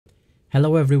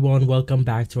Hello everyone, welcome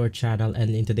back to our channel,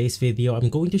 and in today's video I'm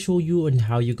going to show you on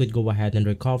how you could go ahead and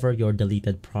recover your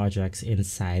deleted projects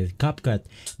inside Capcut.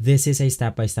 This is a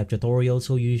step-by-step tutorial,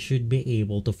 so you should be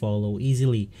able to follow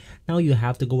easily. Now you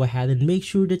have to go ahead and make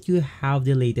sure that you have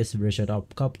the latest version of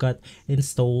Capcut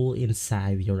installed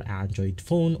inside your Android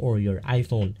phone or your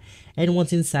iPhone. And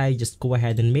once inside, just go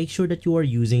ahead and make sure that you are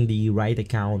using the right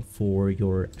account for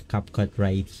your Capcut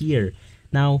right here.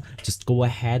 Now just go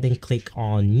ahead and click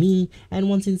on me, and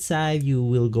once inside you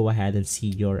will go ahead and see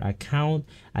your account.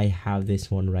 I have this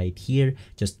one right here.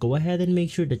 Just go ahead and make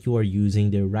sure that you are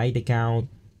using the right account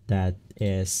that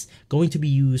is going to be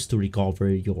used to recover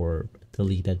your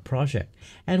deleted project.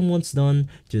 And once done,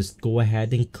 just go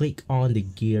ahead and click on the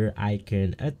gear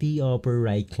icon at the upper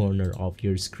right corner of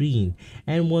your screen.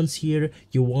 And once here,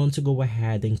 you want to go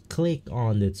ahead and click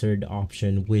on the third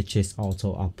option, which is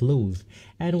auto upload.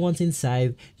 And once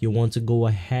inside, you want to go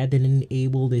ahead and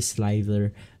enable this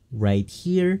slider right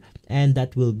here, and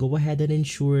that will go ahead and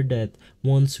ensure that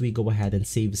once we go ahead and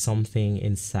save something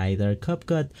inside our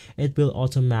Capcut, it will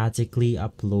automatically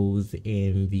upload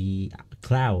in the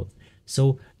cloud.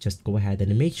 So just go ahead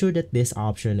and make sure that this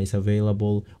option is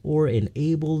available or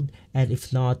enabled, and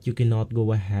if not, you cannot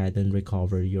go ahead and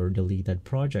recover your deleted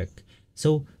project.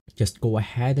 So just go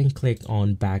ahead and click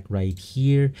on back right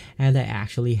here, and I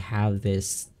actually have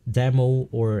this demo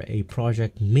or a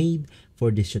project made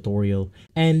for this tutorial,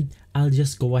 and I'll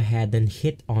just go ahead and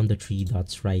hit on the three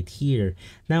dots right here.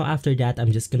 Now after that,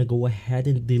 I'm just gonna go ahead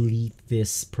and delete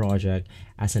this project.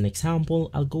 As an example,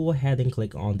 I'll go ahead and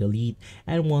click on delete,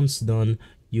 and once done,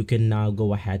 you can now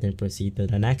go ahead and proceed to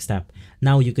the next step.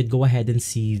 Now you could go ahead and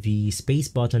see the space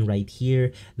button right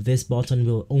here. This button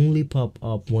will only pop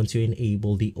up once you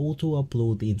enable the auto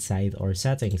upload inside our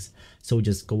settings. So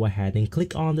just go ahead and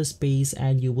click on the space,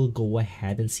 and you will go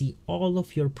ahead and see all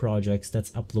of your projects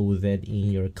that's uploaded in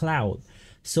your cloud.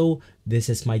 So this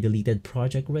is my deleted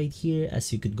project right here.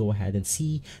 As you could go ahead and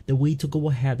see, the way to go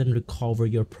ahead and recover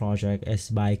your project is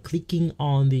by clicking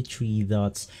on the three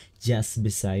dots just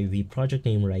beside the project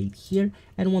name right here.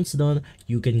 And once done,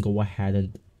 you can go ahead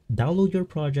and download your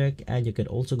project, and you could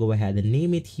also go ahead and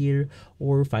name it here,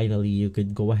 or finally you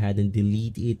could go ahead and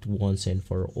delete it once and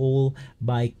for all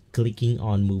by clicking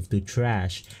on move to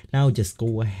trash. Now just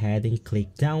go ahead and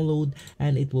click download,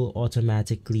 and it will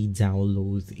automatically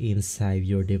download inside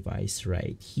your device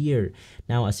right here.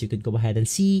 Now as you could go ahead and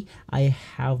see, I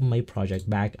have my project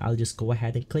back. I'll just go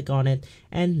ahead and click on it,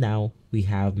 and now we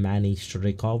have managed to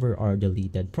recover our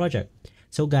deleted project.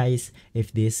 So guys,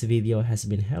 if this video has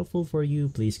been helpful for you,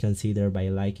 please consider by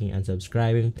liking and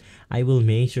subscribing. I will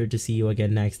make sure to see you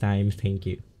again next time. Thank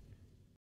you.